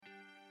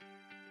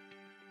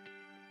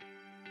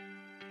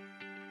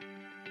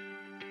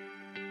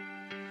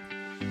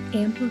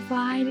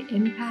amplified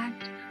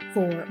impact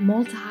for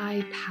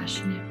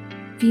multi-passionate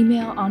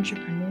female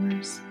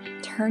entrepreneurs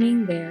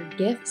turning their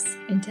gifts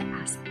into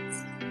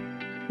assets.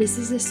 This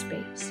is a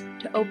space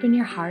to open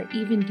your heart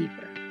even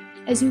deeper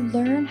as you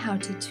learn how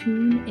to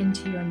tune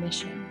into your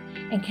mission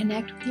and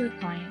connect with your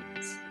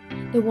clients,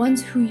 the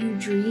ones who you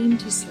dream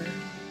to serve,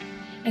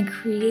 and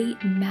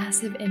create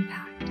massive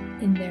impact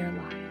in their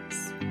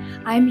lives.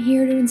 I'm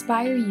here to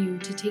inspire you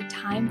to take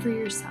time for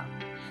yourself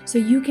so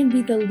you can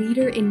be the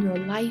leader in your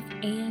life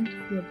and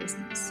your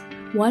business,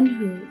 one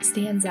who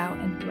stands out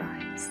and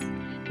thrives.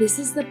 This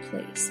is the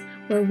place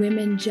where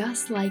women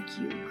just like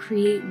you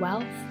create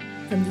wealth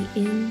from the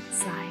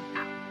inside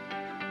out.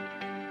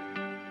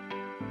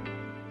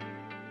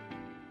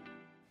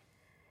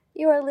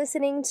 You are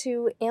listening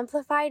to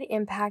Amplified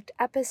Impact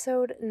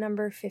episode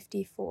number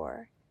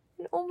 54.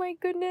 And oh my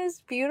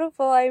goodness,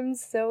 beautiful. I'm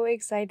so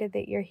excited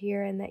that you're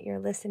here and that you're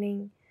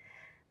listening.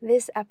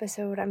 This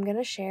episode, I'm going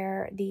to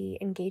share the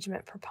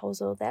engagement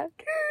proposal that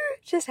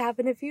just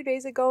happened a few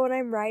days ago, and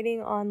I'm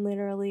riding on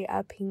literally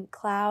a pink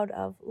cloud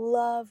of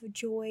love,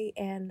 joy,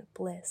 and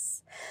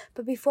bliss.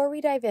 But before we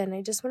dive in,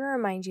 I just want to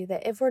remind you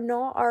that if we're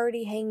not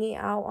already hanging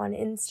out on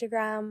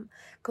Instagram,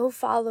 go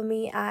follow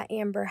me at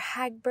Amber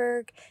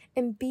Hagberg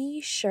and be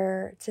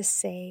sure to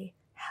say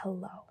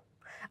hello.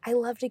 I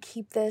love to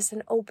keep this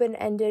an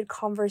open-ended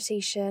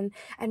conversation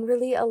and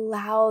really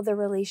allow the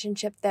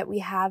relationship that we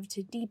have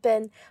to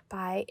deepen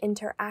by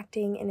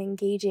interacting and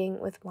engaging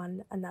with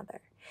one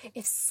another.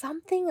 If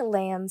something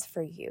lands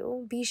for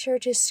you, be sure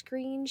to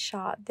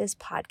screenshot this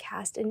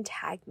podcast and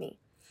tag me.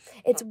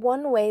 It's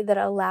one way that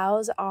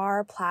allows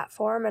our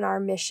platform and our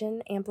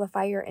mission,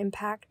 Amplify Your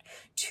Impact,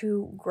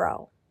 to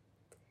grow.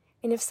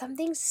 And if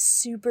something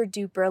super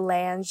duper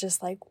lands,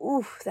 just like,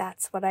 ooh,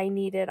 that's what I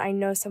needed, I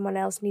know someone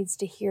else needs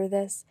to hear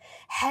this,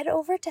 head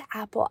over to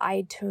Apple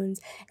iTunes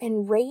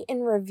and rate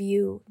and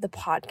review the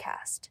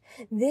podcast.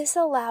 This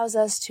allows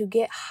us to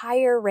get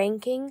higher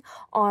ranking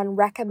on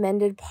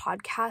recommended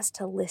podcasts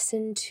to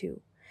listen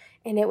to.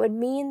 And it would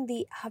mean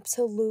the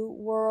absolute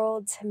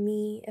world to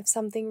me if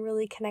something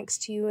really connects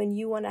to you and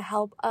you want to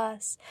help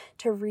us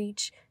to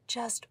reach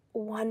just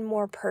one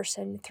more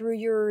person through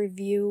your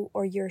review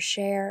or your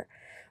share.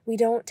 We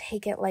don't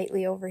take it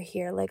lightly over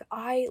here. Like,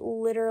 I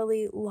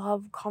literally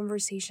love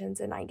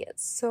conversations and I get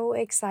so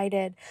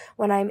excited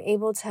when I'm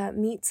able to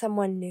meet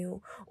someone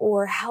new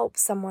or help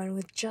someone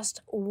with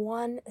just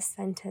one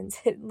sentence.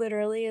 It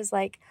literally is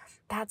like,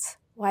 that's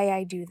why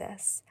I do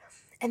this.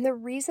 And the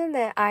reason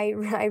that I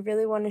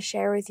really want to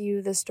share with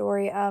you the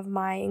story of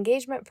my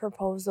engagement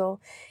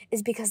proposal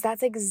is because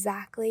that's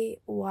exactly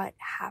what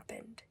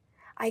happened.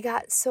 I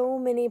got so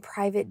many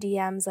private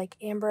DMs like,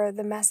 Amber,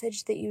 the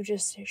message that you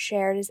just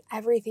shared is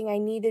everything I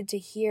needed to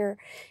hear.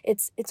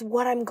 It's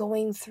what I'm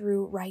going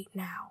through right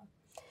now.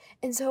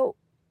 And so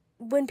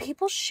when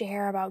people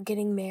share about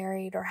getting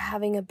married or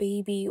having a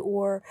baby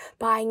or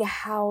buying a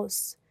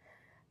house,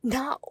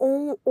 not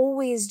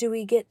always do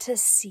we get to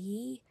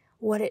see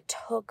what it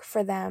took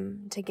for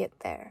them to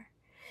get there.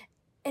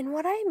 And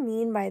what I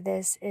mean by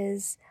this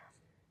is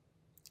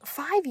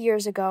 5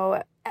 years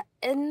ago,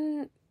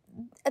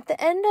 at the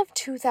end of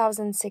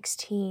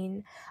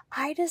 2016,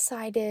 I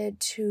decided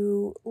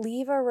to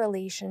leave a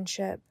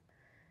relationship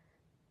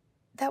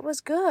that was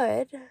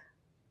good.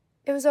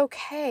 It was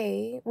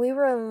okay. We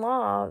were in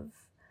love,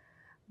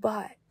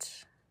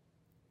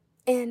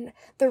 and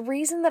the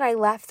reason that I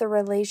left the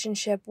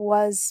relationship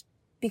was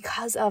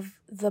because of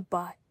the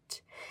but.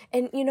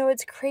 And,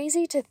 it's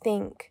crazy to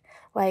think,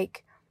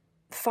 like,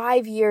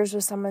 5 years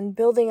with someone,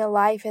 building a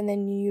life, and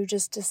then you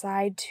just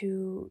decide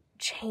to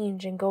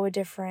change and go a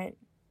different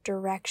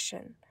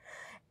direction.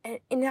 And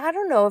I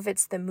don't know if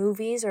it's the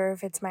movies or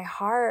if it's my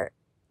heart,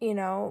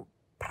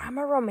 but I'm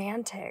a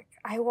romantic.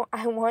 I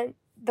want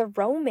the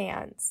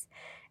romance.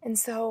 And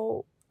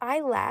so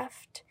I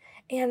left,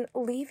 and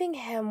leaving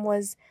him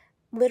was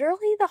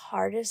literally the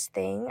hardest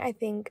thing I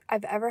think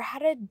I've ever had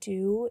to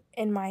do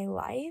in my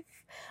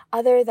life,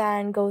 other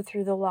than go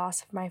through the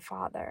loss of my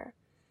father.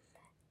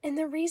 And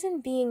the reason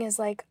being is,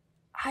 like,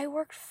 I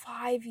worked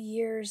 5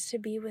 years to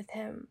be with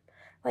him.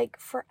 Like,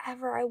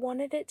 forever. I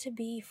wanted it to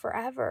be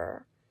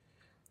forever.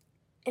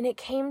 And it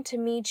came to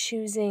me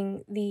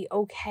choosing the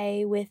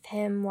okay with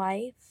him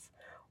life,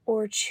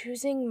 or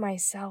choosing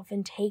myself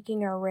and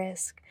taking a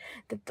risk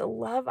that the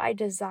love I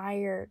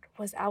desired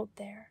was out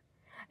there.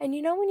 And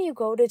when you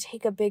go to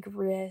take a big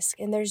risk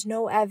and there's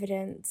no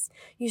evidence,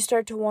 you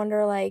start to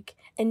wonder, like,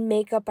 and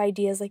make up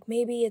ideas like,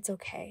 maybe it's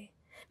okay.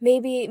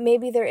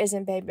 Maybe there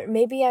isn't, babe.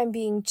 Maybe I'm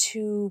being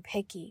too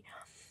picky.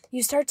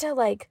 You start to,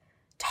 like,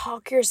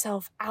 talk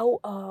yourself out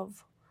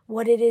of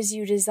what it is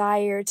you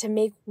desire to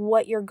make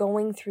what you're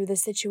going through, the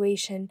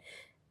situation,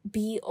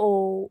 be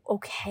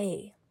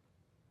okay.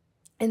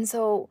 And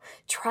so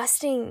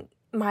trusting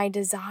my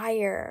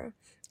desire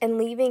and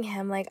leaving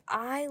him, like,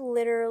 I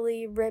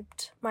literally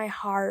ripped my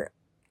heart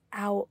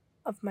out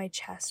of my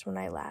chest when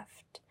I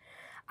left.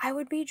 I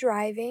would be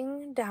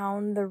driving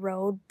down the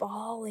road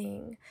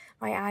bawling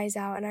my eyes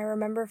out. And I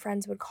remember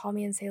friends would call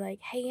me and say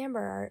like, hey,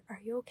 Amber, are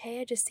you okay?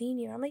 I just seen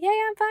you. I'm like, yeah,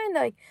 I'm fine.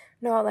 They're like,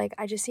 no, like,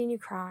 I just seen you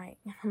crying.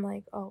 I'm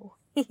like, oh,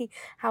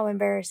 how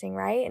embarrassing,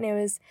 right?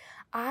 And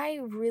I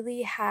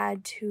really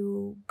had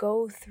to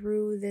go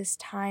through this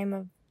time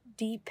of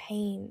deep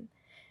pain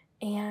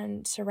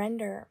and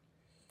surrender.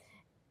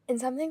 And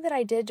something that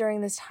I did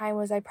during this time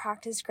was I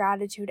practiced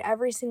gratitude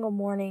every single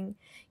morning.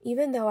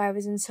 Even though I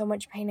was in so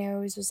much pain, I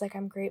always was like,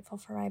 I'm grateful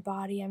for my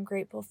body. I'm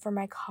grateful for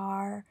my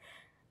car.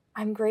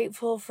 I'm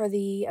grateful for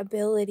the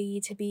ability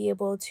to be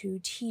able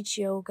to teach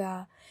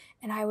yoga.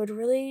 And I would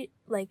really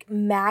like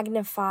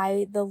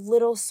magnify the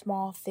little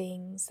small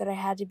things that I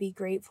had to be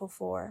grateful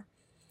for.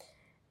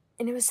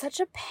 And it was such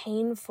a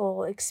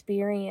painful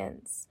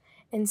experience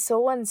and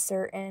so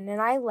uncertain. And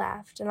I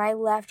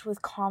left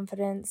with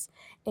confidence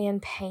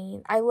and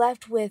pain. I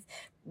left with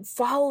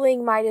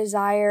following my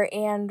desire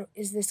and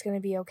is this going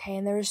to be okay?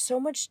 And there was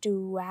so much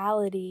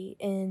duality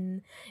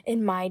in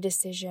my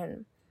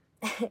decision.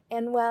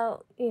 And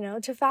well,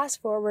 to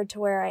fast forward to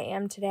where I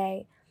am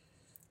today,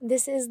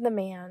 this is the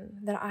man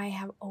that I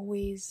have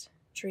always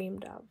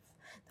dreamed of.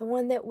 The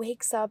one that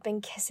wakes up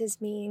and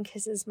kisses me and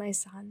kisses my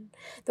son.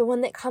 The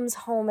one that comes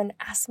home and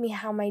asks me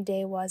how my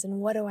day was and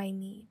what do I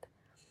need.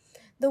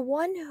 The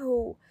one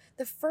who,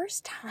 the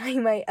first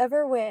time I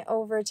ever went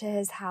over to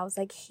his house,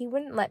 like he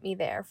wouldn't let me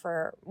there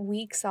for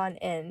weeks on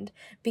end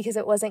because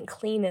it wasn't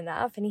clean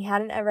enough and he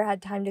hadn't ever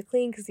had time to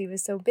clean because he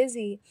was so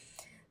busy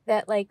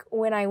that like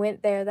when I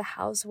went there, the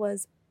house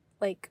was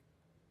like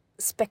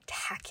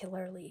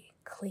spectacularly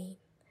clean.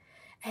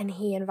 And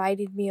he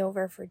invited me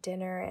over for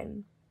dinner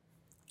and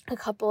a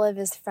couple of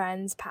his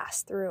friends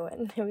passed through,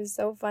 and it was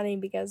so funny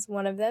because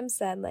one of them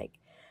said like,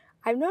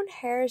 I've known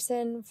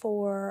Harrison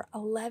for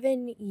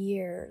 11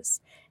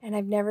 years and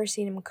I've never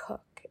seen him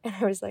cook. And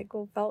I was like,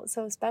 well, felt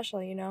so special,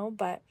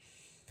 but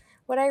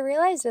what I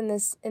realized in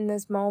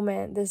this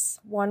moment, this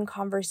one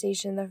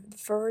conversation, the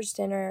first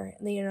dinner,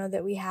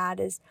 that we had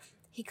is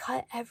he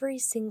cut every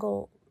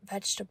single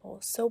vegetable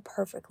so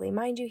perfectly.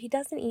 Mind you, he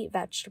doesn't eat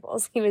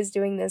vegetables. He was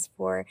doing this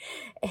for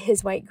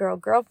his white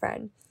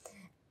girlfriend.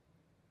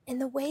 And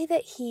the way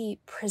that he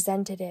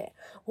presented it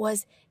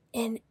was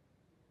in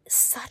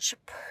such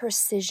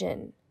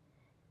precision.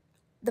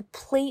 The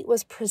plate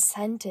was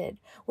presented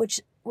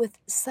with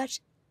such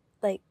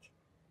like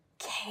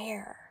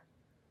care.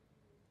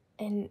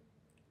 And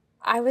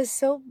I was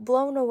so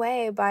blown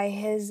away by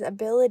his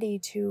ability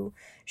to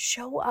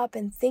show up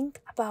and think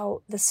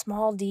about the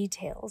small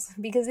details.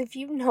 Because if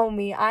you know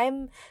me,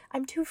 I'm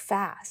too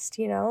fast,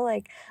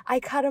 like I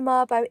cut him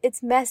up.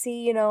 It's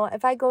messy,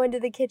 if I go into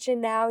the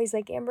kitchen now, he's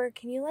like, Amber,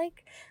 can you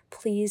like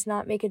please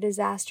not make a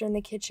disaster in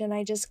the kitchen?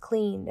 I just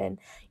cleaned. And,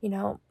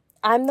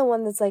 I'm the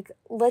one that's like,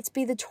 let's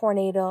be the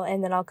tornado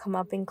and then I'll come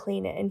up and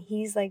clean it. And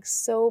he's like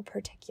so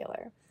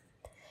particular.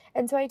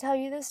 And so I tell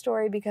you this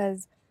story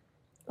because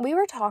we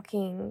were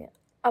talking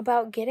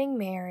about getting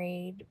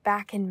married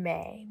back in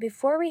May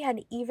before we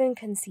had even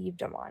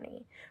conceived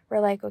Amani.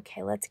 We're like,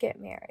 okay, let's get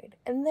married.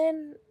 And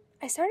then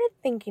I started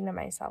thinking to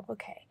myself,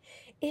 okay,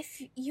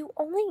 if you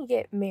only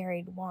get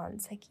married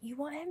once, like you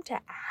want him to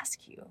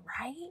ask you,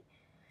 right?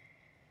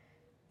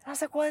 And I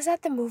was like, well, is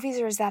that the movies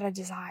or is that a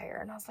desire?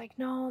 And I was like,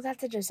 no,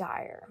 that's a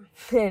desire.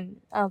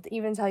 And I'll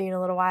even tell you in a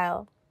little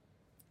while.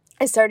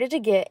 I started to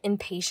get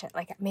impatient.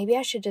 Like, maybe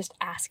I should just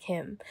ask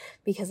him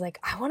because, like,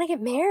 I want to get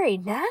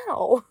married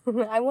now.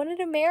 I wanted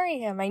to marry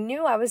him. I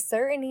knew, I was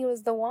certain he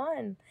was the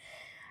one.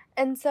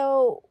 And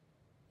so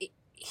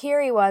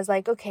here he was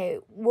like, okay,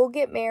 we'll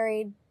get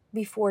married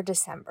before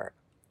December.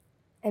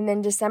 And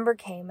then December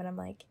came and I'm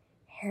like,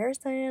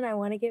 Harrison, I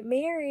want to get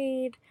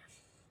married.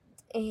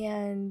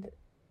 And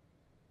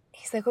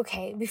he's like,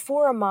 okay,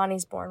 before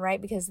Amani's born, right?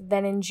 Because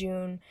then in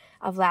June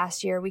of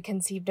last year, we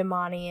conceived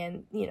Amani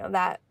and,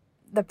 that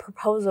the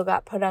proposal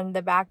got put on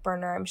the back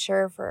burner, I'm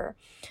sure, for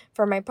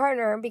my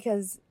partner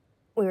because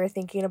we were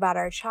thinking about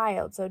our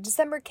child. So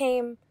December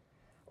came,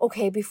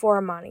 okay, before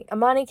Amani.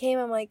 Amani came,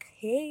 I'm like,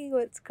 hey,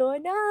 what's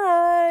going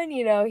on?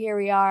 Here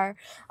we are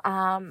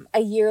a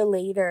year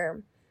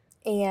later,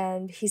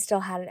 and he still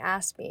hadn't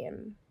asked me.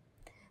 And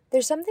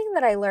there's something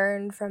that I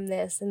learned from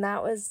this, and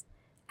that was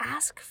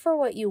ask for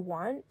what you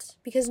want.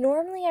 Because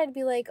normally I'd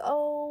be like,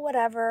 oh,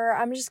 whatever,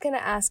 I'm just going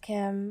to ask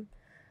him.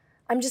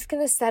 I'm just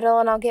going to settle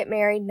and I'll get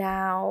married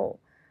now.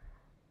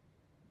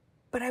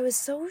 But I was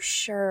so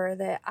sure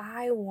that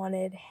I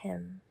wanted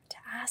him to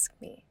ask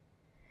me.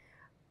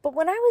 But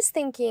when I was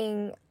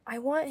thinking, I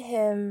want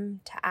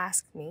him to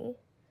ask me,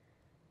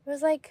 it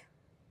was like,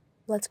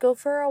 let's go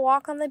for a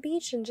walk on the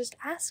beach and just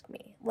ask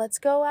me. Let's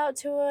go out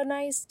to a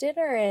nice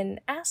dinner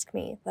and ask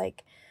me.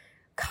 Like,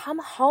 come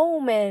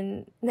home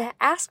and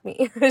ask me.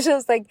 It was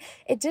just like,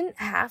 it didn't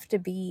have to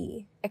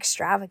be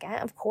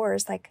extravagant, of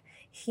course. Like,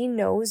 he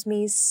knows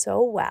me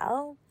so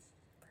well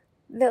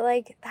that,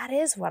 like, that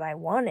is what I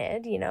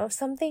wanted,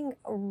 something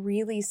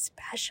really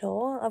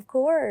special, of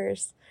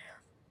course.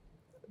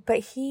 But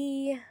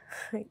he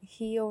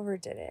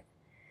overdid it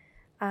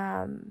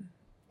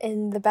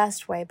in the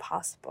best way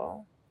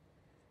possible.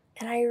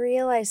 And I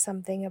realized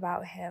something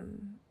about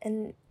him,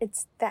 and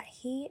it's that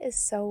he is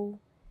so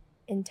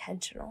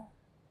intentional.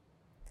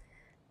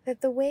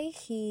 That the way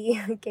he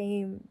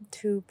came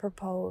to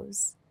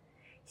propose,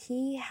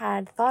 he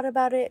had thought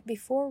about it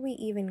before we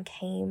even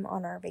came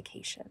on our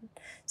vacation.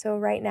 So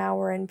right now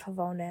we're in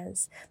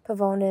Pavones.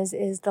 Pavones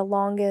is the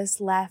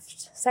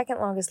second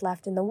longest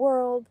left in the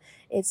world.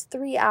 It's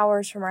 3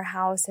 hours from our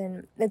house,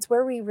 and it's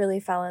where we really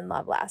fell in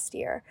love last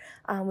year.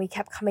 We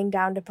kept coming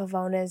down to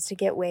Pavones to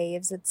get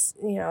waves. It's,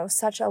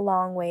 such a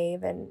long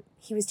wave, and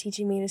he was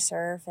teaching me to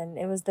surf, and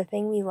it was the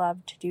thing we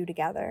loved to do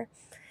together.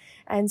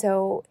 And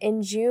so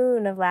in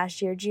June of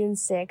last year, June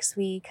 6th,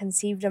 we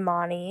conceived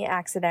Amani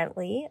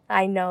accidentally.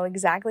 I know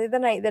exactly the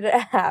night that it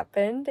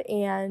happened.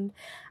 And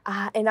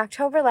in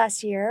October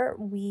last year,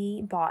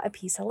 we bought a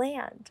piece of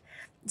land.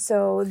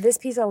 So this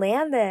piece of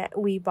land that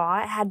we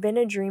bought had been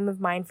a dream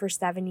of mine for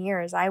 7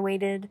 years. I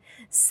waited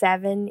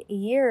 7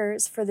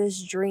 years for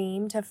this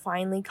dream to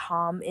finally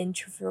come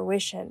into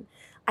fruition.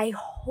 I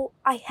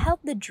held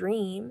the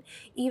dream,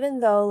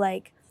 even though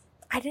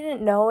I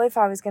didn't know if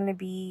I was going to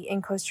be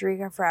in Costa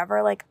Rica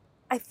forever.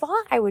 I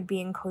thought I would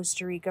be in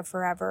Costa Rica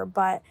forever,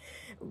 but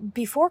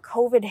before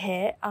COVID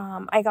hit,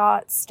 I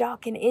got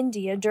stuck in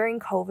India during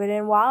COVID.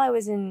 And while I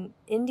was in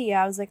India,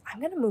 I was like, I'm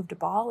going to move to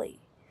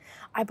Bali.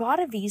 I bought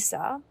a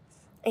visa,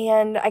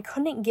 and I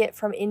couldn't get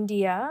from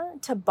India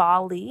to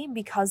Bali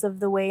because of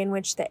the way in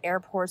which the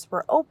airports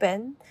were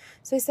open.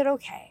 So I said,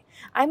 okay,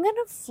 I'm going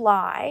to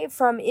fly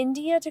from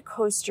India to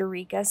Costa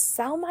Rica,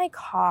 sell my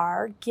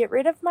car, get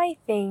rid of my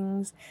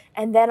things,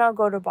 and then I'll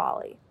go to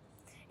Bali.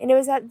 And it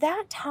was at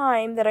that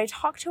time that I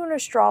talked to an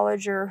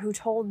astrologer who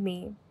told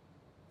me,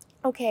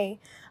 okay,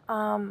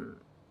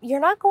 you're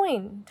not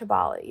going to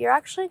Bali. You're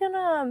actually going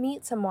to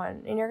meet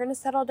someone, and you're going to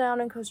settle down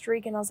in Costa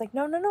Rica. And I was like,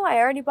 no, I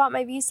already bought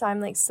my visa.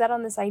 I'm set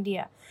on this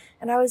idea.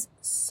 And I was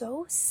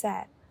so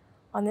set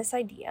on this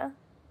idea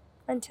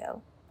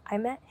until I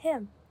met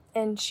him.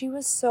 And she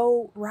was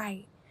so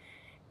right.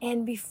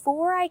 And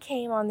before I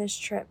came on this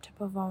trip to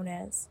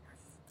Pavones,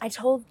 I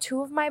told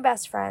 2 of my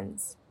best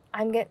friends,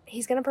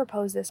 he's going to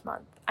propose this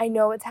month. I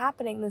know it's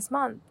happening this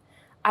month.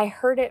 I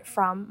heard it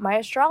from my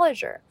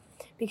astrologer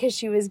because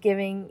she was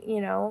giving,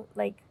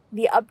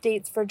 the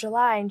updates for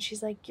July. And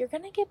she's like, you're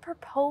going to get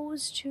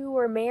proposed to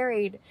or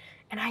married.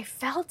 And I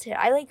felt it.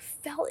 I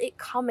felt it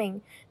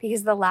coming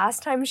because the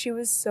last time she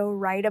was so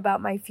right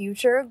about my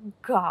future,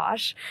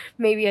 gosh,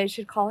 maybe I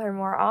should call her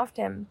more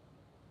often.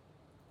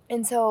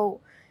 And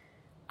so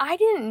I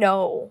didn't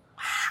know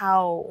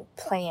how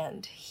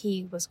planned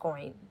he was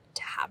going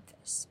to have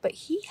this, but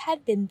he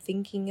had been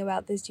thinking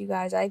about this, you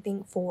guys, I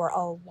think for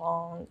a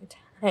long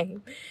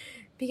time,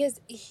 because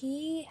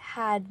he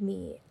had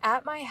me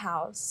at my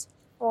house,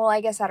 well,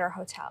 I guess at our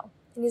hotel,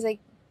 and he's like,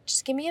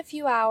 just give me a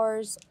few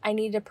hours. I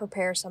need to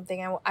prepare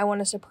something. I want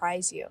to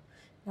surprise you.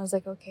 And I was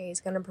like, okay,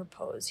 he's going to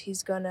propose.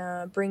 He's going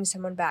to bring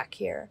someone back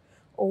here.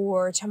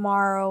 Or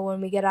tomorrow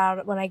when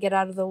I get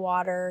out of the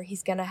water,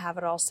 he's going to have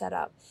it all set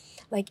up.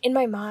 In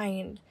my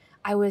mind,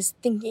 I was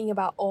thinking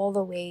about all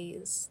the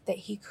ways that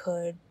he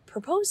could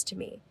propose to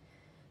me.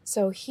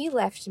 So he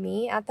left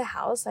me at the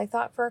house, I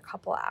thought, for a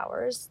couple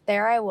hours.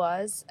 There I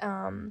was,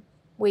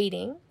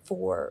 waiting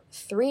for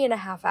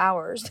 3.5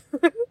 hours.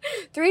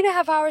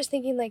 3.5 hours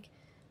thinking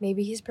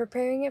maybe he's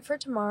preparing it for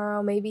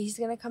tomorrow. Maybe he's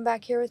going to come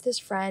back here with his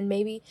friend.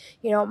 Maybe,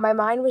 my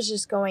mind was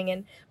just going.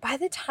 And by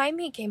the time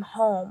he came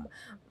home,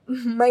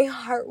 my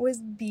heart was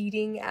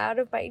beating out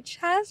of my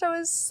chest. I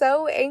was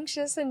so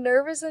anxious and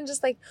nervous and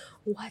just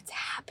what's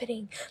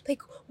happening?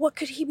 What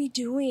could he be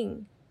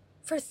doing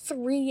for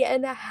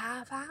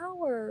 3.5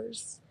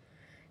 hours?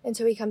 And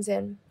so he comes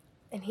in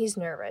and he's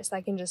nervous.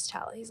 I can just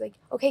tell. He's like,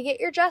 okay, get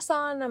your dress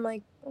on. I'm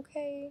like,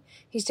 okay.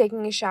 He's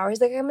taking a shower.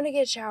 He's like, I'm going to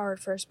get showered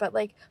first, but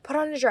put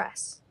on a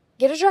dress.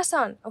 Get a dress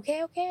on.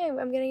 Okay, I'm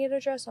going to get a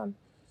dress on.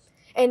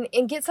 And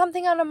get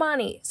something on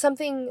Amani,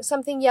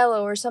 something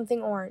yellow or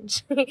something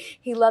orange.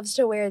 He loves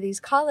to wear these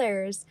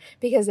colors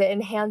because it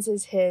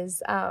enhances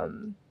his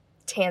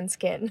tan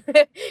skin,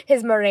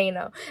 his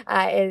moreno,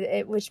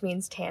 which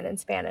means tan in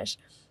Spanish.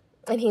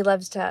 And he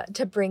loves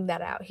to bring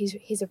that out.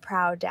 He's a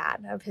proud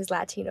dad of his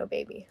Latino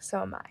baby.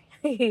 So am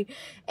I.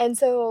 And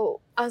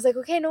so I was like,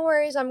 okay, no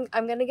worries. I'm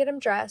gonna get him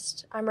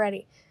dressed. I'm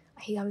ready.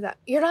 He comes out.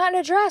 You're not in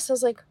a dress. I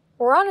was like,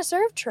 we're on a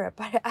surf trip.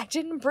 I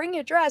didn't bring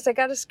a dress. I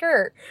got a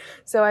skirt.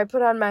 So I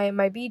put on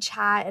my beach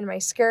hat and my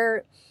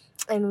skirt,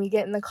 and we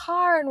get in the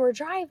car and we're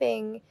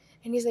driving.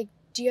 And he's like,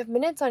 do you have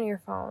minutes on your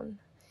phone?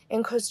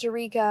 In Costa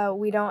Rica,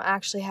 we don't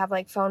actually have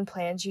phone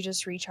plans. You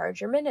just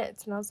recharge your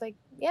minutes. And I was like,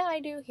 yeah, I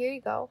do. Here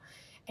you go.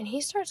 And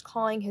he starts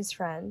calling his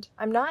friend.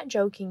 I'm not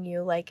joking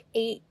you,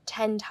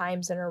 8-10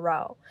 times in a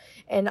row.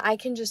 And I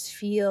can just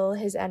feel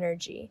his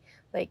energy.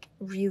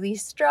 Really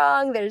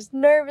strong. There's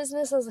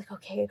nervousness. I was like,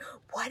 okay,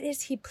 what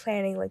is he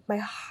planning? My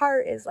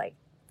heart is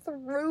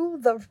through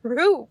the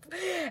roof.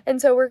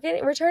 And so we're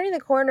turning the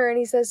corner, and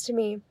he says to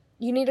me,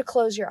 you need to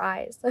close your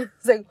eyes. I was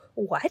like,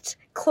 what?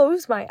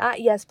 Close my eyes?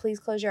 Yes, please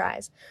close your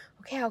eyes.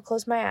 okay, I'll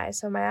close my eyes.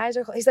 So my eyes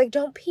are closed. He's like,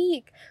 don't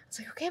peek. I was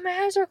like, okay,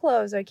 my eyes are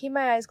closed. So I keep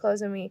my eyes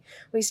closed, and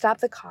we stop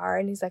the car,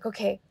 and he's like,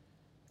 okay,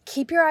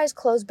 keep your eyes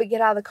closed, but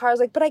get out of the car. I was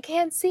like, but I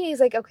can't see. He's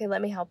like, okay,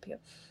 let me help you.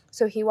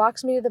 So he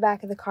walks me to the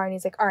back of the car, and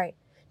he's like, all right,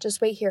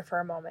 just wait here for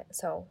a moment.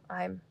 So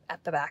I'm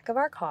at the back of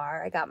our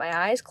car. I got my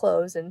eyes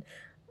closed, and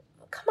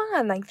come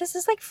on, like, this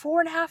is like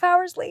 4.5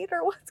 hours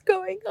later. What's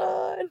going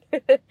on?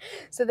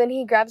 So then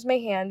he grabs my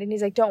hand, and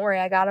he's like, don't worry,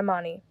 I got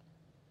Amani.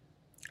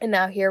 And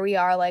now here we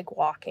are, like,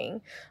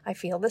 walking. I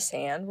feel the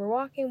sand. We're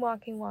walking.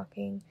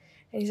 And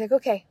he's like,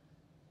 okay,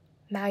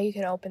 now you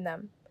can open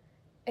them.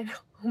 And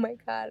oh my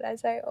God,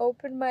 as I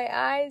opened my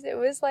eyes, it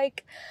was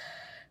like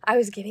I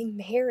was getting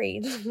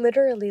married.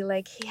 Literally,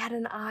 like, he had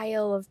an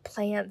aisle of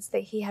plants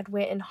that he had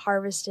went and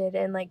harvested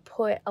and, like,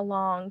 put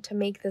along to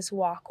make this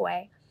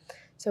walkway.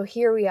 So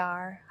here we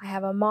are. I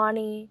have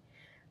Amani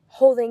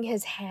holding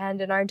his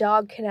hand and our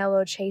dog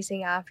Canelo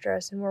chasing after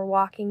us, and we're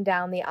walking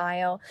down the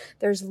aisle.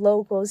 There's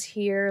locals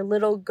here,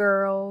 little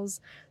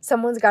girls.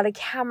 Someone's got a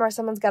camera,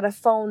 someone's got a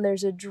phone,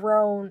 there's a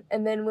drone.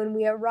 And then when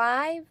we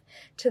arrive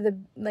to the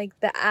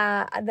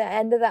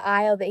end of the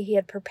aisle that he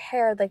had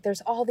prepared, like,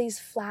 there's all these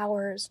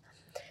flowers.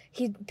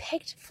 He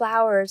picked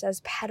flowers as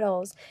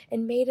petals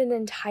and made an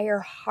entire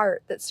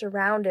heart that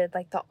surrounded,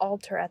 like, the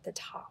altar at the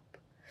top.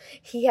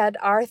 He had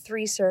our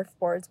 3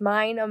 surfboards,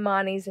 mine,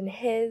 Amani's, and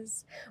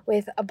his,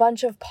 with a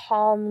bunch of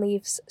palm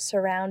leaves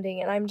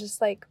surrounding. And I'm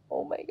just like,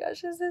 oh my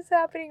gosh, is this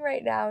happening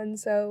right now? And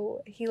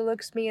so he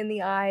looks me in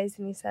the eyes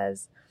and he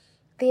says,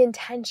 the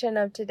intention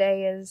of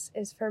today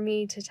is for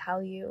me to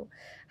tell you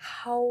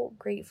how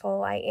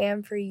grateful I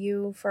am for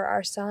you, for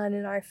our son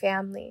and our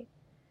family.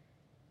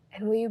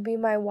 And will you be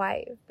my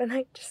wife? And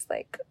I'm just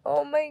like,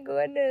 oh my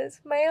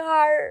goodness, my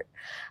heart.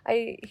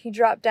 He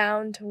dropped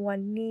down to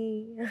one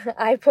knee.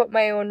 I put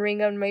my own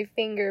ring on my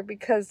finger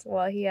because,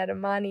 well, he had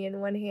Amani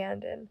in one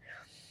hand. And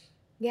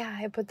yeah,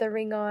 I put the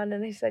ring on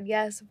and I said,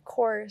 yes, of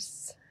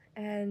course.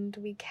 And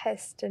we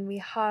kissed and we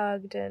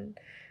hugged and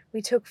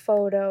we took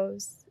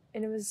photos.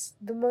 And it was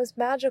the most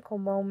magical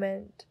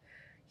moment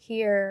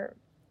here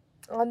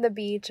on the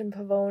beach in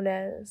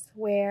Pavones,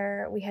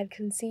 where we had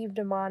conceived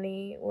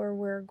Amani, where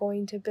we're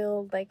going to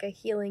build like a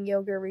healing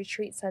yoga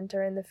retreat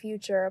center in the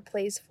future, a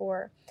place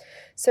for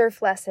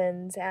surf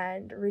lessons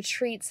and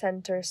retreat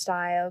center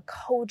style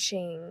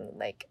coaching,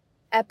 like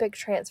epic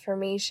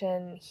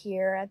transformation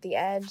here at the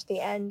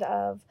end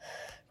of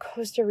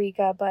Costa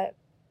Rica. But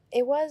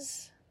it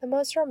was the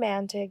most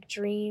romantic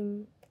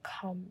dream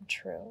come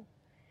true.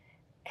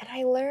 And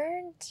I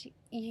learned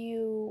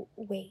you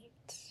wait.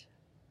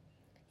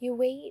 You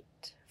wait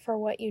for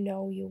what you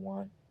know you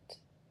want.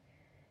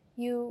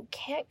 You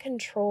can't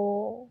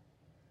control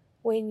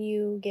when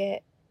you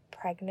get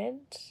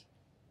pregnant,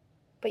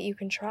 but you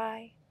can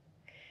try.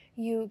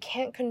 You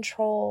can't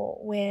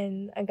control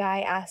when a guy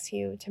asks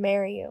you to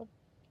marry you,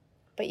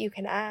 but you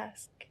can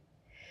ask.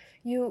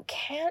 You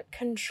can't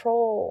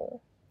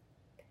control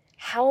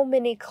how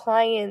many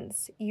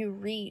clients you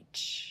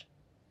reach,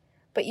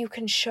 but you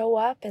can show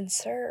up and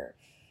serve.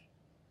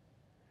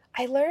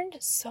 I learned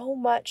so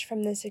much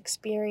from this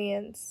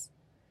experience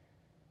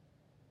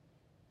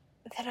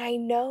that I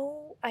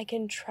know I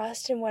can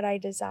trust in what I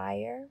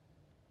desire.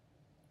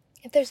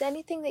 If there's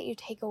anything that you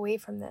take away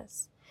from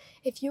this,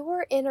 if you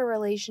were in a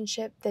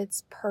relationship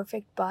that's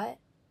perfect, but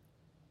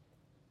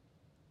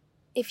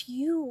if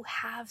you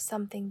have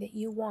something that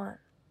you want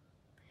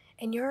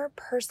and your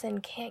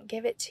person can't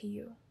give it to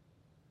you,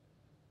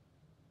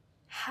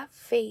 have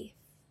faith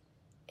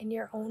in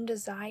your own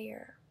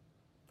desire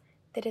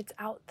that it's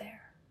out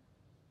there.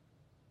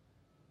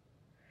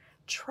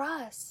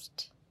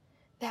 Trust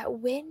that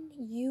when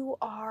you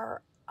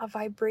are a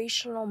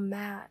vibrational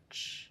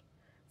match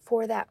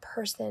for that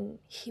person,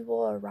 he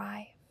will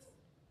arrive.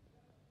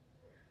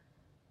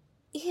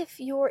 If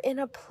you're in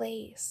a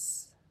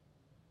place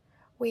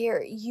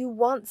where you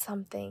want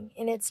something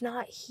and it's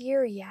not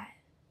here yet,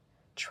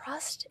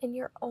 trust in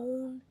your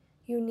own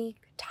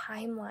unique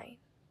timeline.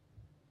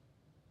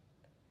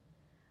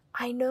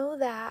 I know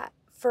that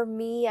for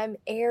me, I'm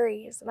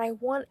Aries and I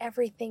want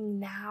everything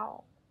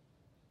now.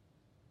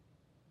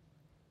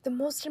 The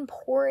most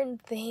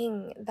important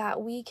thing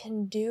that we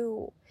can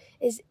do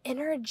is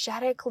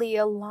energetically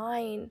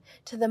align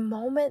to the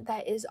moment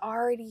that is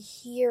already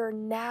here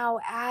now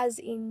as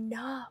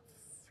enough.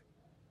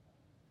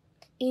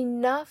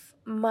 Enough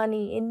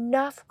money,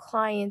 enough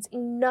clients,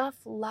 enough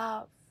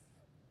love.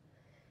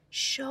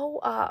 Show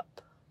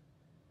up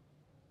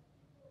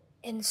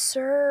and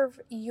serve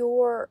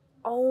your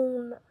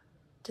own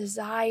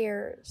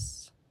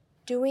desires,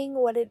 doing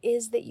what it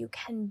is that you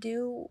can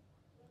do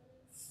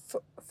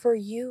for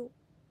you.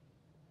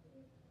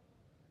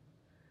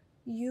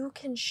 You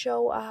can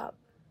show up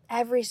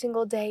every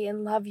single day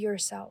and love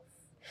yourself.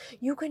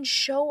 You can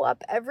show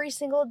up every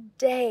single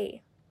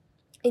day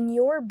in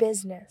your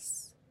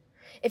business.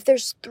 If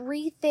there's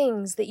 3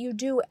 things that you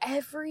do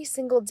every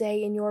single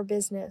day in your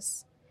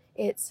business,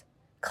 it's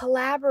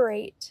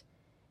collaborate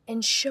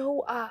and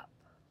show up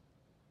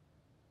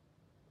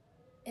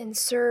and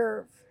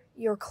serve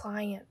your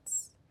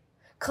clients.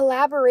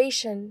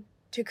 Collaboration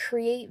to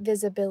create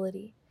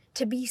visibility,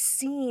 to be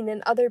seen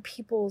in other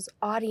people's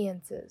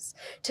audiences,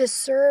 to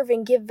serve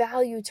and give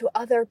value to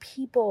other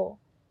people.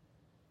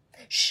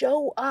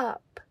 Show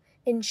up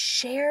and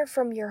share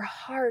from your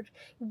heart.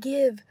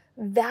 Give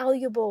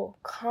valuable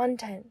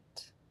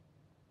content.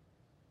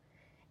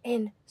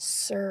 And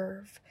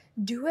serve.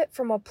 Do it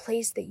from a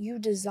place that you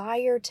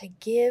desire to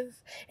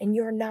give and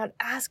you're not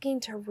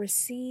asking to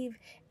receive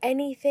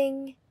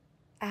anything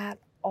at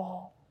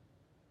all.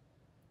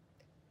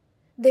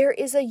 There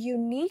is a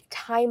unique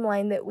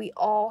timeline that we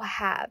all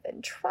have,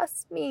 and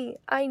trust me,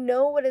 I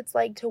know what it's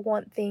like to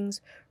want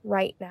things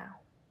right now.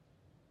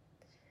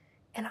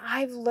 And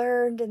I've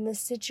learned in this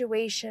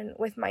situation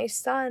with my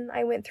son,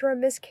 I went through a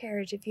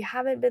miscarriage. If you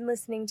haven't been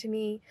listening to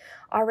me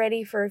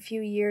already for a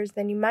few years,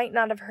 then you might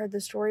not have heard the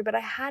story, but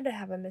I had to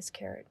have a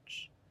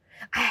miscarriage.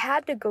 I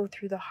had to go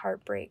through the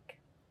heartbreak.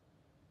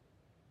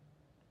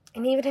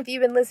 And even if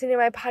you've been listening to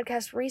my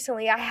podcast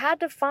recently, I had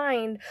to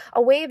find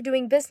a way of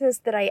doing business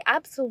that I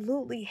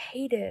absolutely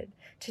hated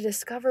to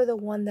discover the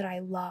one that I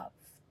love.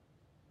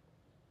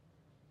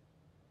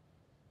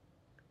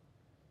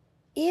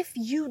 If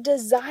you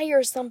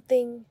desire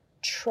something,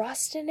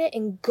 trust in it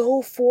and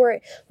go for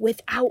it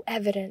without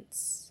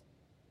evidence.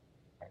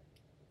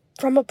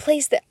 From a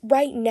place that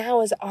right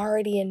now is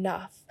already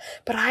enough.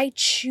 But I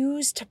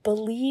choose to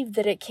believe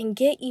that it can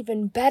get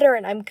even better,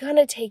 and I'm going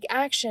to take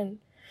action.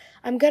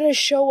 I'm going to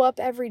show up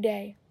every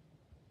day.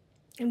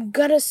 I'm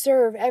going to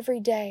serve every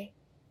day.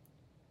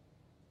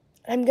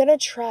 I'm going to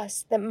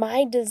trust that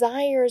my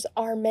desires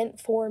are meant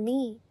for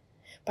me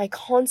by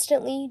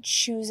constantly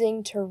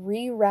choosing to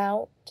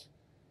reroute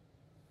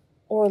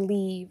or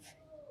leave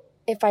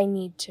if I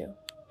need to.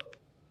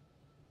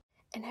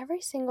 And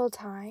every single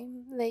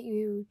time that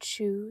you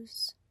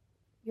choose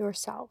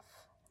yourself,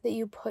 that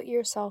you put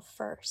yourself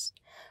first,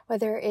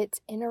 whether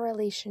it's in a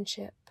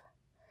relationship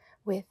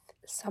with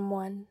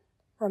someone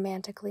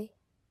romantically,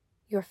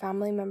 your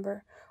family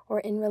member,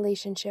 or in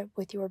relationship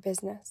with your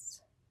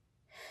business,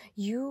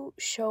 you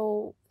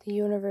show the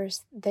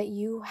universe that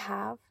you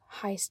have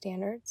high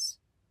standards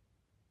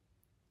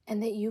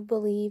and that you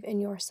believe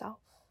in yourself.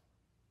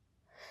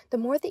 The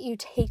more that you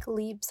take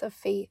leaps of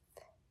faith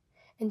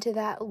into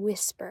that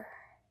whisper,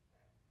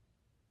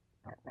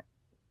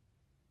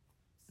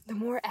 the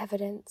more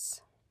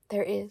evidence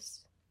there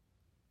is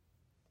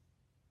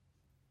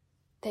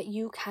that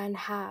you can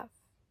have,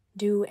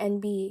 do, and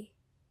be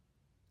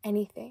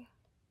anything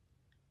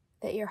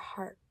that your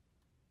heart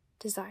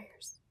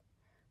desires.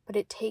 But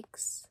it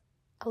takes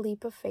a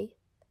leap of faith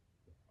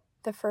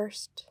the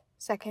first,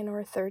 second,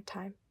 or third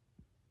time.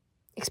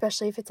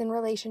 Especially if it's in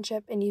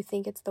relationship and you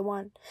think it's the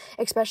one.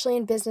 Especially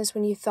in business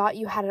when you thought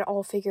you had it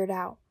all figured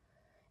out.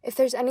 If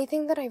there's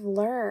anything that I've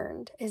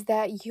learned is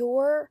that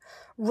your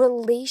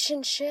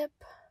relationship,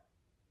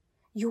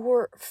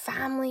 your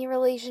family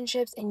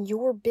relationships, and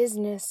your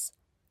business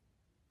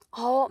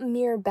all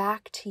mirror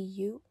back to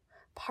you,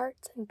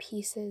 parts and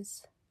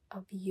pieces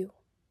of you.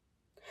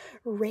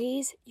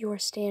 Raise your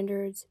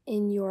standards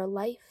in your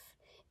life,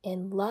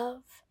 in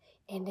love,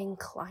 and in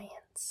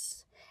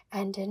clients,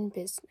 and in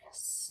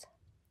business.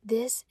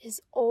 This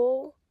is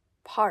all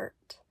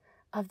part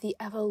of the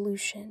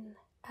evolution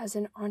as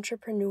an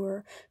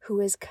entrepreneur who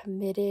is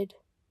committed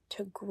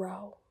to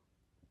grow.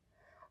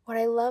 What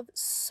I love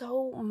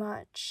so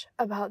much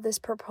about this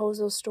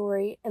proposal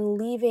story and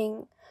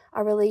leaving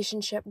a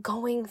relationship,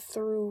 going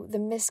through the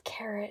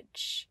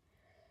miscarriage,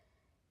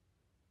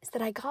 is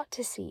that I got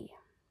to see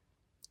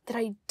that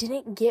I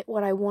didn't get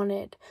what I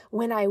wanted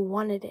when I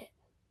wanted it.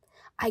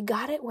 I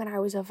got it when I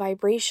was a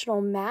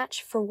vibrational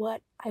match for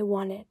what I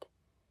wanted.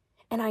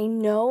 And I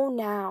know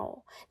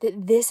now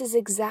that this is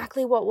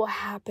exactly what will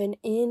happen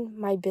in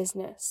my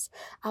business.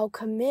 I'll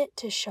commit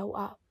to show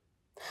up.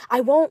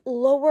 I won't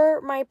lower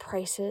my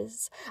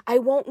prices. I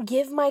won't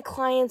give my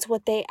clients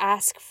what they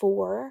ask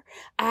for.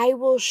 I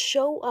will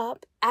show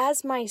up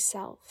as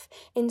myself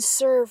and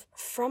serve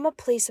from a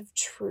place of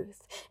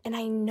truth. And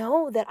I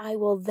know that I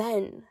will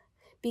then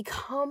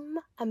become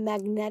a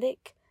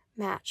magnetic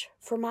match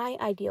for my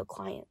ideal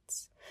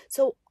clients.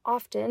 So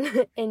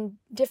often in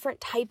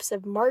different types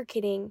of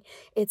marketing,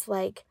 it's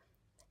like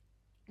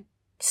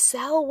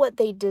sell what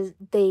they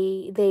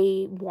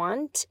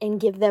want and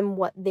give them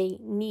what they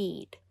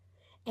need.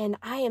 And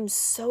I am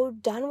so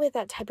done with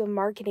that type of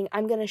marketing.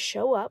 I'm going to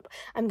show up.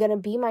 I'm going to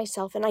be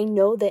myself. And I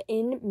know that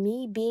in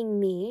me being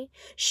me,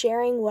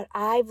 sharing what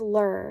I've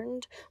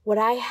learned, what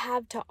I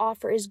have to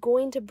offer is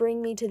going to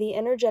bring me to the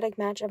energetic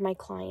match of my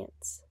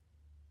clients.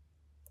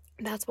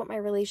 That's what my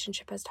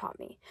relationship has taught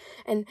me.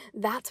 And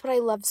that's what I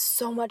love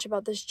so much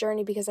about this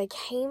journey, because I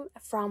came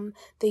from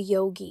the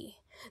yogi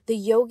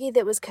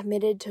that was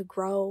committed to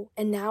grow,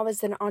 and now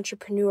as an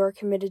entrepreneur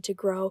committed to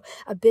grow,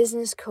 a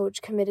business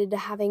coach committed to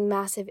having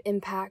massive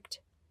impact.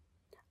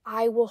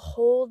 I will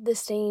hold the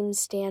same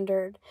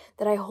standard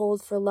that I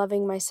hold for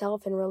loving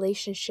myself in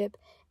relationship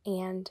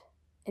and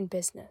in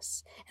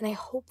business. And I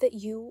hope that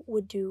you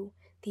would do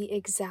the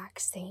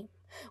exact same.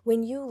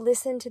 When you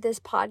listen to this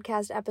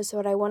podcast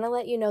episode, I want to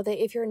let you know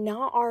that if you're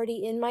not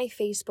already in my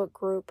Facebook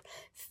group,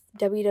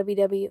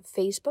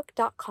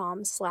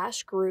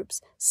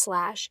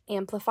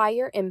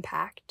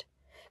 www.facebook.com/groups/amplifyyouриmpact,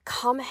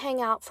 come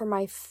hang out for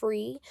my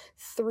free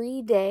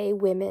 3-day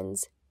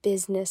women's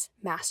business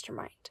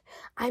mastermind.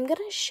 I'm going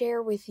to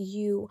share with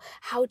you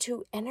how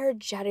to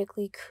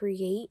energetically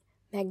create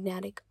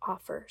magnetic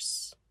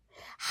offers,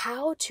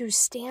 how to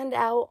stand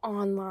out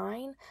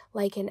online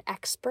like an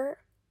expert,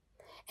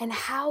 and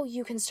how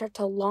you can start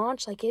to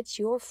launch like it's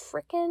your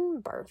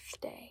freaking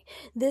birthday.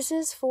 This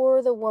is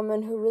for the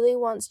woman who really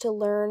wants to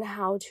learn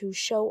how to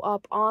show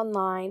up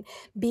online,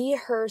 be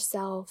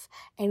herself,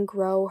 and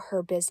grow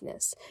her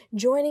business.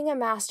 Joining a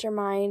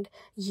mastermind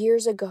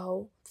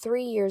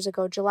 3 years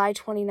ago, July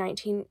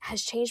 2019,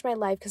 has changed my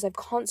life because I've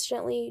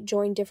constantly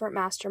joined different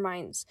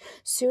masterminds.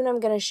 Soon I'm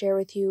going to share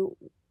with you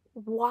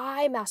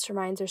why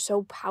masterminds are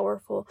so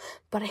powerful,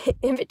 but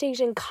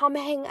invitation, come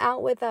hang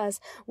out with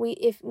us.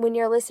 When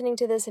you're listening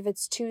to this, if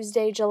it's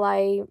Tuesday,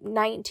 July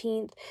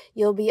 19th,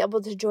 you'll be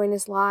able to join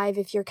us live.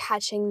 If you're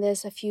catching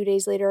this a few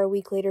days later, a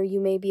week later, you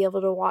may be able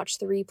to watch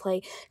the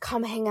replay.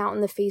 Come hang out in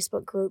the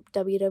Facebook group,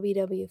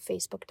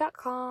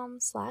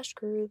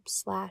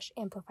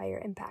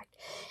 www.facebook.com/groups/amplifyyourimpact.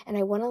 And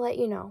I want to let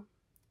you know,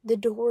 the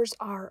doors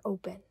are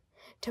open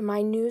to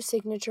my new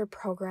signature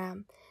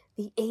program,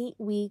 the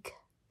 8-week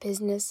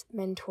business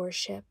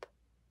mentorship,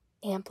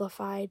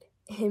 Amplified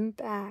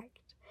Impact.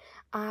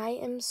 I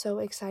am so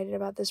excited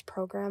about this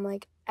program.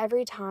 Like,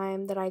 every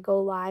time that I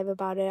go live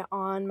about it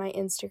on my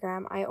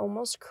Instagram, I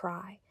almost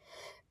cry.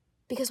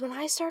 Because when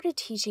I started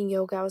teaching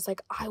yoga, I was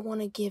like, I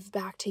want to give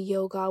back to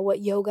yoga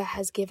what yoga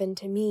has given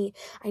to me.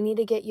 I need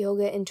to get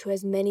yoga into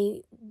as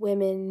many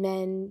women,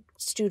 men,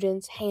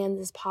 students'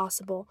 hands as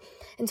possible.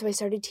 And so I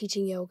started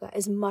teaching yoga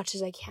as much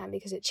as I can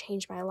because it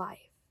changed my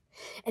life.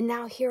 And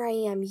now here I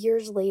am,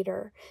 years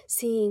later,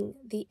 seeing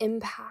the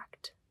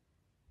impact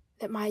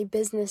that my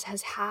business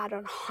has had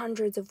on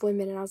hundreds of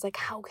women. And I was like,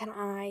 how can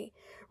I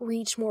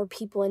reach more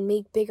people and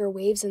make bigger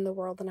waves in the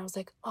world? And I was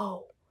like,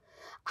 oh,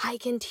 I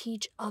can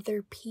teach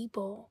other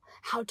people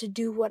how to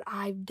do what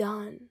I've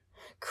done.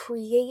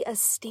 Create a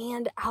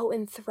stand out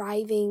and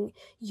thriving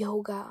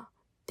yoga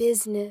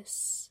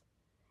business.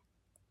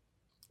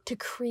 To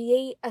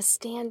create a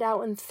stand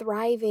out and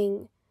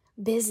thriving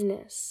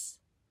business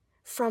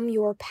from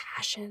your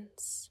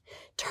passions.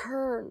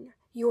 Turn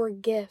your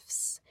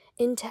gifts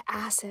into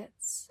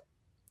assets.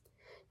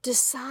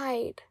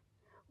 Decide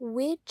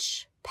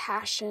which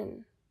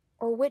passion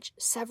or which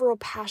several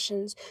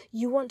passions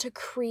you want to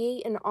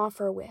create an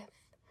offer with.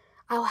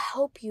 I'll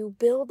help you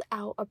build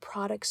out a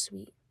product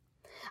suite.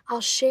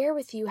 I'll share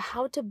with you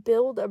how to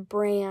build a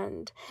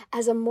brand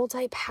as a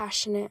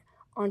multi-passionate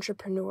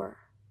entrepreneur.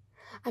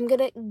 I'm going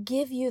to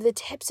give you the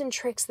tips and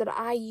tricks that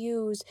I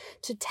use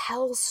to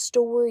tell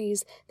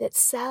stories that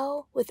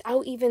sell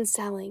without even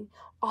selling,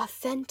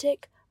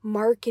 authentic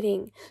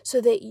marketing,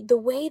 so that the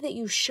way that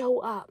you show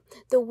up,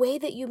 the way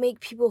that you make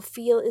people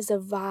feel is a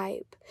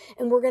vibe.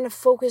 And we're going to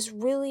focus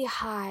really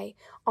high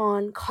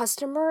on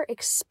customer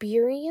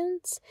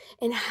experience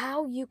and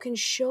how you can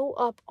show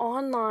up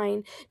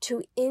online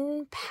to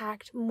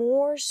impact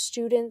more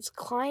students,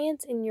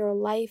 clients in your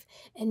life,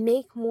 and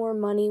make more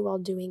money while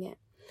doing it.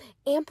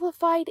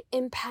 Amplified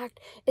Impact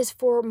is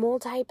for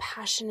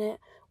multi-passionate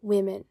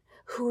women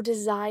who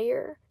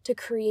desire to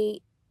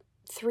create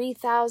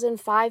 $3,000,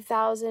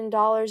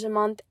 $5,000 a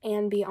month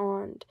and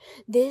beyond.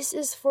 This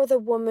is for the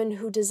woman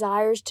who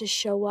desires to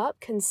show up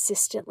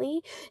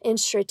consistently and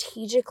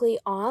strategically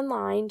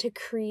online to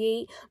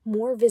create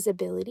more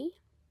visibility,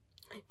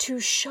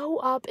 to show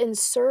up and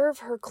serve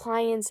her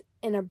clients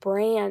in a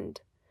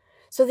brand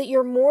so that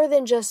you're more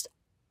than just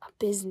a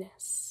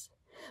business.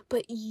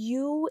 But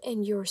you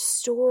and your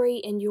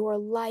story and your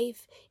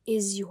life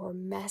is your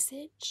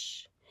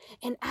message.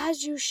 And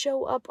as you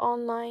show up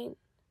online,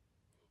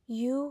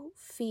 you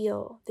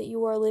feel that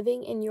you are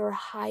living in your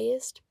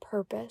highest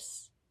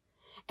purpose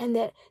and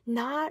that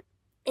not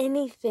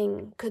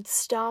anything could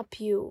stop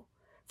you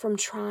from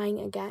trying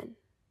again.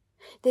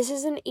 This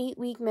is an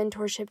 8-week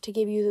mentorship to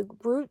give you the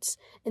roots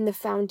and the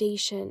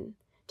foundation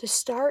to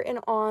start an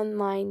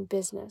online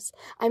business.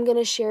 I'm going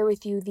to share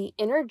with you the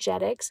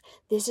energetics.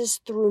 This is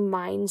through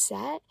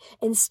mindset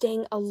and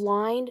staying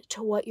aligned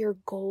to what your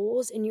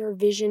goals and your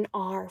vision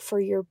are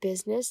for your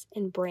business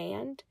and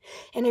brand.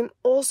 And I'm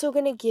also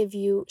going to give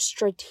you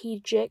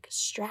strategic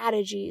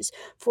strategies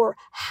for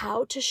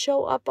how to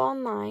show up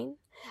online,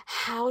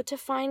 how to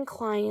find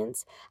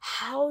clients,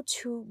 how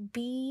to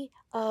be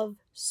of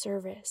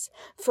service.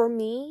 For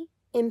me,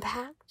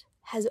 impact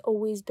has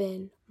always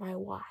been my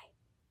why.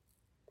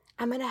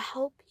 I'm going to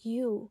help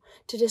you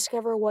to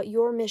discover what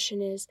your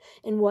mission is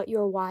and what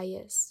your why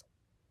is,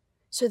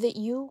 so that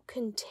you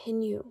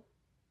continue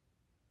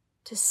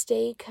to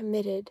stay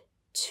committed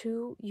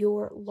to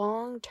your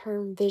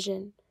long-term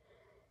vision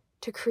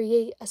to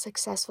create a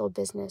successful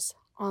business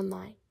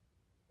online.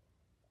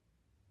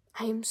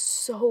 I am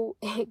so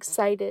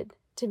excited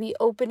to be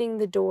opening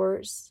the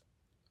doors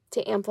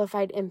to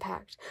Amplified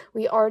Impact.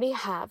 We already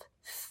have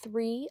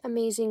 3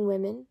 amazing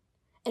women.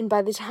 And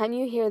by the time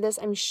you hear this,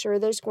 I'm sure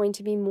there's going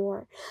to be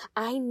more.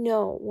 I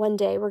know one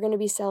day we're going to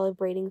be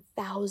celebrating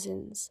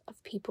thousands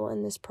of people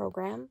in this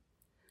program.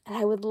 And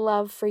I would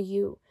love for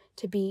you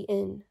to be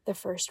in the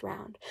first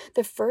round.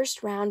 The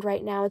first round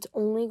right now, it's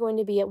only going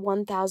to be at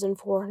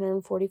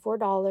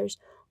 $1,444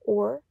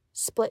 or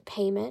split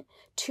payment,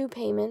 2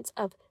 payments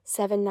of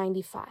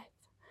 $795.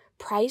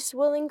 Price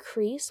will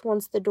increase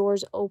once the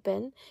doors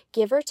open,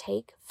 give or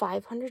take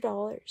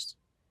 $500.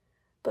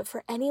 But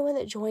for anyone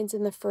that joins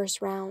in the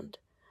first round,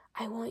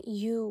 I want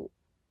you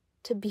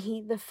to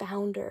be the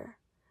founder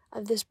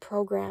of this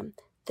program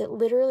that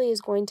literally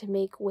is going to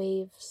make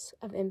waves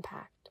of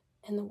impact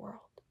in the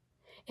world.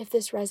 If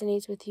this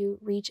resonates with you,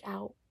 reach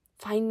out.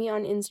 Find me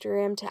on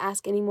Instagram to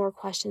ask any more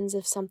questions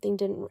if something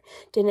didn't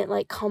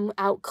come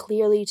out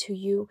clearly to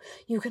you.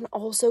 You can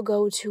also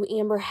go to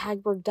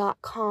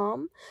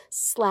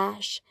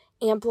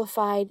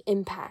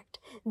amberhagberg.com/amplified-impact.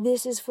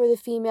 This is for the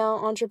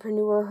female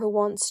entrepreneur who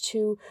wants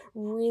to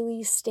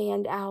really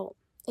stand out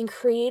and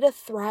create a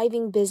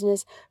thriving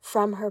business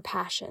from her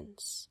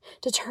passions,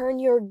 to turn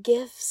your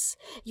gifts,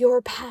 your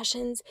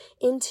passions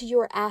into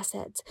your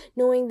assets,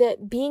 knowing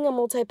that being a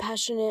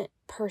multi-passionate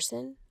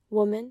person,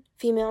 woman,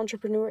 female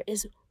entrepreneur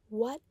is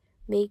what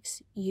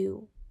makes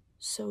you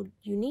so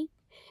unique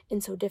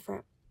and so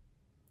different.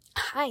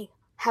 Hi,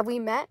 have we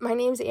met? My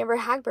name's Amber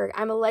Hagberg.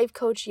 I'm a life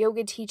coach,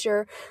 yoga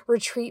teacher,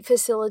 retreat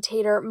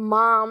facilitator,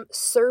 mom,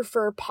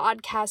 surfer,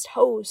 podcast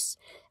host,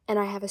 and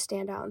I have a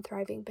standout and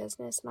thriving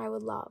business, and I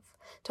would love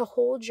to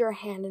hold your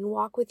hand and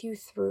walk with you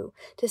through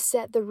to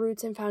set the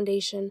roots and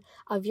foundation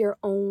of your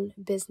own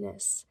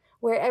business.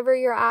 Wherever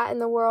you're at in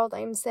the world,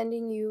 I'm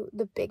sending you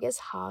the biggest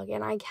hug,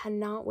 and I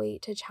cannot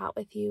wait to chat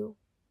with you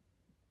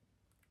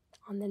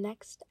on the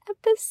next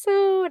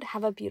episode.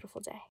 Have a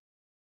beautiful day.